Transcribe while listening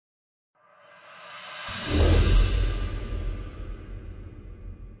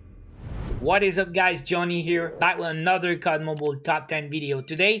What is up, guys? Johnny here, back with another COD Mobile top 10 video.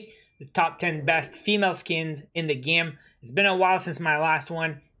 Today, the top 10 best female skins in the game. It's been a while since my last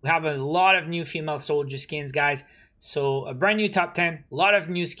one. We have a lot of new female soldier skins, guys. So a brand new top 10, a lot of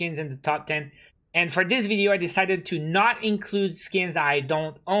new skins in the top 10. And for this video, I decided to not include skins that I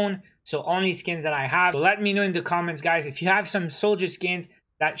don't own, so only skins that I have. So let me know in the comments, guys, if you have some soldier skins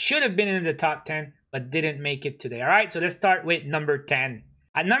that should have been in the top 10 but didn't make it today. All right, so let's start with number 10.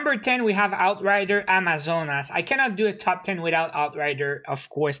 At number 10, we have Outrider Amazonas. I cannot do a top 10 without Outrider, of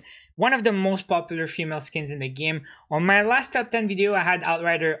course. One of the most popular female skins in the game. On my last top 10 video, I had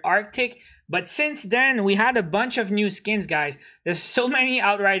Outrider Arctic. But since then, we had a bunch of new skins, guys. There's so many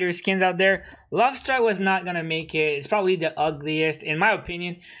Outrider skins out there. Love Strike was not going to make it. It's probably the ugliest, in my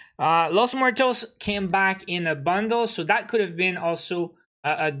opinion. Los Muertos came back in a bundle, so that could have been also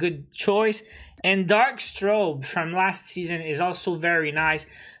a good choice. And Dark Strobe from last season is also very nice.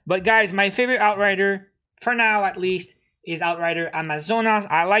 But guys, my favorite Outrider, for now at least, is Outrider Amazonas.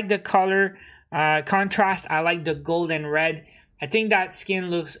 I like the color contrast. I like the gold and red. I think that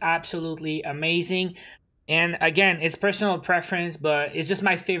skin looks absolutely amazing. And again, it's personal preference, but it's just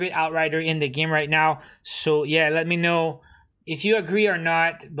my favorite Outrider in the game right now. So yeah, let me know if you agree or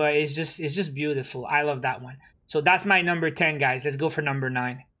not, but it's just beautiful. I love that one. So that's my number 10, guys. Let's go for number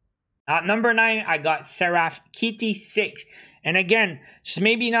 9. At number 9, I got Seraph Kitty 6. And again, she's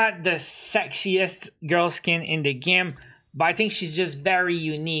maybe not the sexiest girl skin in the game, but I think she's just very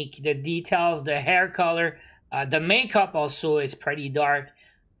unique. The details, the hair color, the makeup also is pretty dark.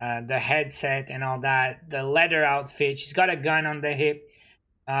 The headset and all that, the leather outfit. She's got a gun on the hip.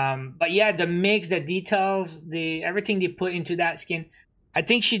 But yeah, the mix, the details, everything they put into that skin, I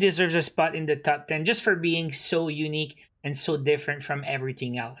think she deserves a spot in the top 10 just for being so unique and so different from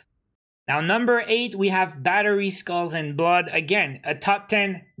everything else. Now, number 8, we have Battery Skulls and Blood. Again, a top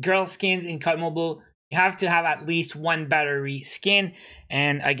 10 girl skins in COD Mobile. You have to have at least one battery skin.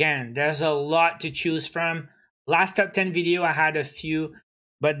 And again, there's a lot to choose from. Last top 10 video, I had a few.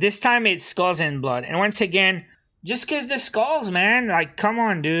 But this time, it's Skulls and Blood. And once again, just because the skulls, man. Like, come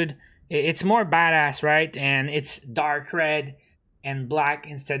on, dude. It's more badass, right? And it's dark red and black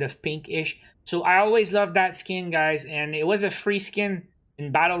instead of pinkish. So I always love that skin, guys. And it was a free skin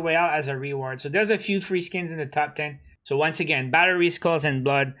in Battle Royale as a reward. So there's a few free skins in the top 10. So once again, Battery Skulls and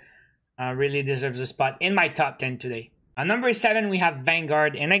Blood really deserves a spot in my top 10 today. At number 7, we have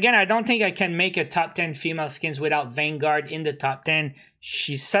Vanguard. And again, I don't think I can make a top 10 female skins without Vanguard in the top 10.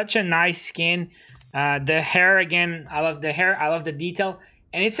 She's such a nice skin. The hair, again, I love the hair. I love the detail.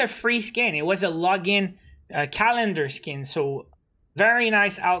 And it's a free skin. It was a login calendar skin. So very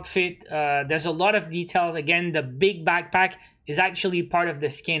nice outfit. There's a lot of details. Again, the big backpack is actually part of the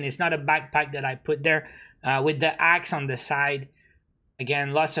skin. It's not a backpack that I put there with the axe on the side.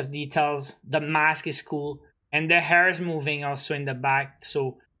 Again, lots of details. The mask is cool. And the hair is moving also in the back.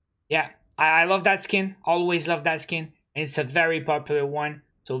 So yeah, I love that skin. Always love that skin. And it's a very popular one.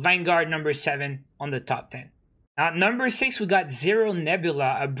 So Vanguard, number 7 on the top 10. Now, number 6, we got Zero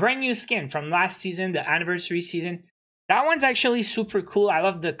Nebula, a brand new skin from last season, the anniversary season. That one's actually super cool. I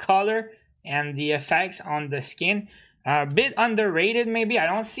love the color and the effects on the skin. A bit underrated, maybe. I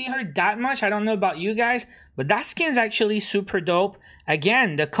don't see her that much. I don't know about you guys, but that skin's actually super dope.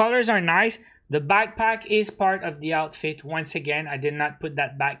 Again, the colors are nice. The backpack is part of the outfit. Once again, I did not put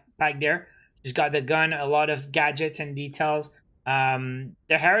that backpack there. She's got the gun, a lot of gadgets and details. The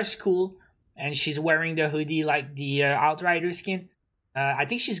hair is cool, and she's wearing the hoodie like the Outrider skin. I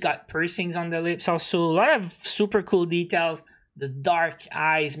think she's got piercings on the lips also. A lot of super cool details. The dark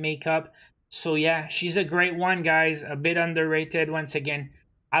eyes, makeup. So yeah, she's a great one, guys. A bit underrated once again.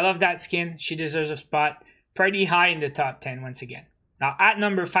 I love that skin. She deserves a spot pretty high in the top 10 once again. Now at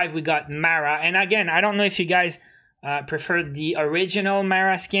number 5, we got Mara. And again, I don't know if you guys prefer the original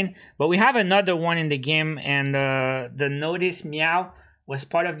Mara skin, but we have another one in the game. And the Notice Meow was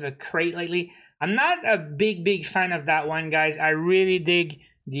part of the crate lately. I'm not a big fan of that one, guys. I really dig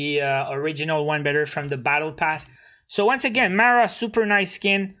the original one better from the Battle Pass. So once again, Mara, super nice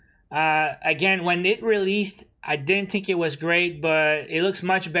skin. Again, when it released, I didn't think it was great, but it looks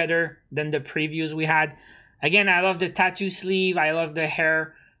much better than the previews we had. Again, I love the tattoo sleeve. I love the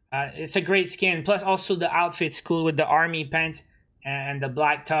hair. It's a great skin. Plus, also the outfit's cool with the army pants and the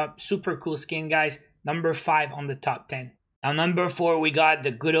black top. Super cool skin, guys. Number 5 on the top 10. Now, number 4, we got the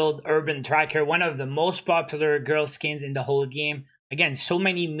good old Urban Tracker, one of the most popular girl skins in the whole game. Again, so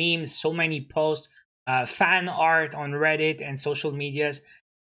many memes, so many posts, fan art on Reddit and social medias.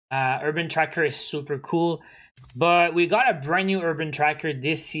 Urban Tracker is super cool. But we got a brand new Urban Tracker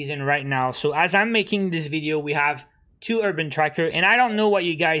this season right now. So as I'm making this video, we have 2 Urban Tracker. And I don't know what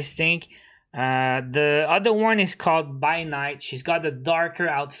you guys think. The other one is called By Night. She's got the darker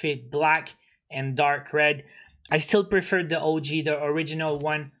outfit, black and dark red. I still prefer the OG, the original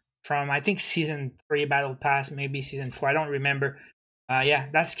one from, I think, Season 3 Battle Pass, maybe Season 4, I don't remember. Yeah,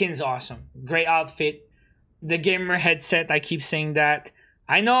 that skin's awesome. Great outfit. The gamer headset, I keep saying that.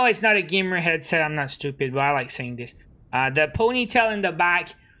 I know it's not a gamer headset, I'm not stupid, but I like saying this. The ponytail in the back,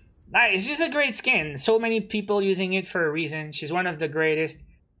 it's just a great skin. So many people using it for a reason. She's one of the greatest.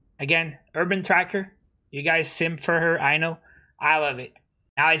 Again, Urban Tracker. You guys simp for her, I know. I love it.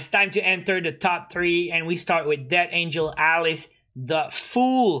 Now it's time to enter the top 3, and we start with Dead Angel Alice, the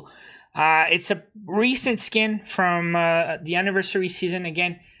Fool. It's a recent skin from the anniversary season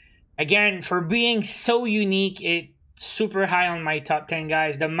again. Again, for being so unique, it's super high on my top 10,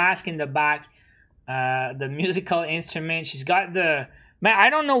 guys. The mask in the back, the musical instrument. She's got the... Man, I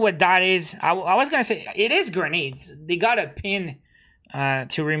don't know what that is. I was going to say, it is grenades. They got a pin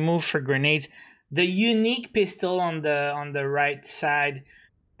to remove for grenades. The unique pistol on the right side.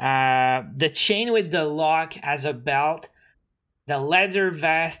 The chain with the lock as a belt. The leather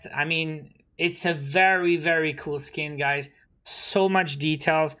vest. I mean, it's a very, very cool skin, guys. So much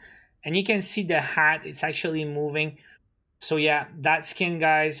details. And you can see the hat. It's actually moving. So yeah, that skin,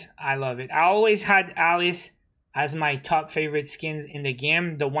 guys, I love it. I always had Alice as my top favorite skins in the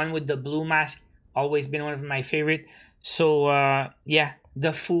game. The one with the blue mask, always been one of my favorite. So yeah,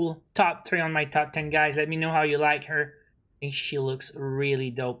 the Fool, top 3 on my top 10, guys. Let me know how you like her. I think she looks really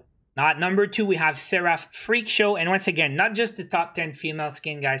dope. Now at number 2, we have Seraph Freak Show. And once again, not just the top 10 female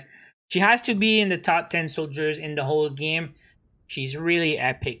skin, guys. She has to be in the top 10 soldiers in the whole game. She's really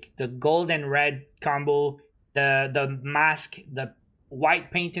epic. The gold and red combo, the mask, the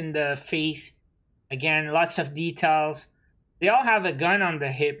white paint in the face. Again, lots of details. They all have a gun on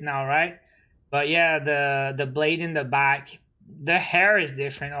the hip now, right? But yeah, the blade in the back. The hair is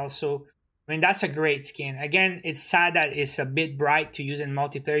different also. I mean, that's a great skin. Again, it's sad that it's a bit bright to use in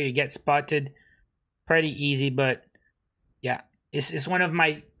multiplayer. You get spotted pretty easy, but yeah. It's one of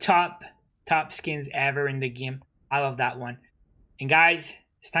my top skins ever in the game. I love that one. And guys,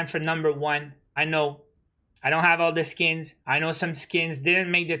 it's time for number 1. I know I don't have all the skins. I know some skins didn't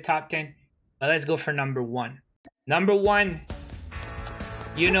make the top 10. But let's go for number 1. Number 1,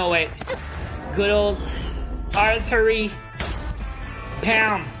 you know it. Good old Artillery.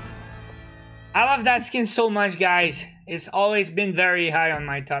 Bam. I love that skin so much, guys. It's always been very high on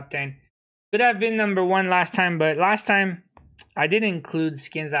my top 10. Could have been number 1 last time, but last time I did include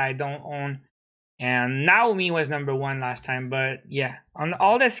skins that I don't own. And Naomi was number 1 last time, but yeah. On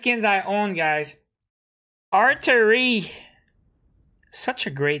all the skins I own, guys, Artillery, such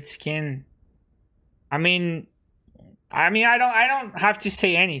a great skin. I mean, I don't have to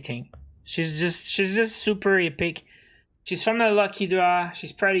say anything. She's just super epic. She's from the lucky draw.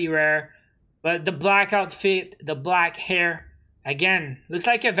 She's pretty rare, but the black outfit, the black hair, again, looks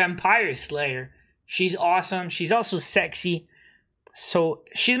like a vampire slayer. She's awesome. She's also sexy. So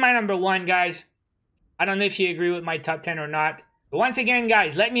she's my number 1, guys. I don't know if you agree with my top 10 or not. But once again,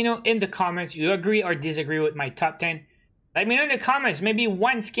 guys, let me know in the comments you agree or disagree with my top 10. Let me know in the comments maybe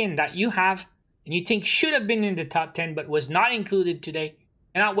one skin that you have and you think should have been in the top 10 but was not included today.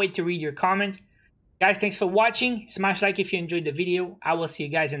 Cannot wait to read your comments. Guys, thanks for watching. Smash like if you enjoyed the video. I will see you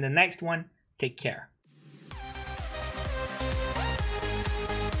guys in the next one. Take care.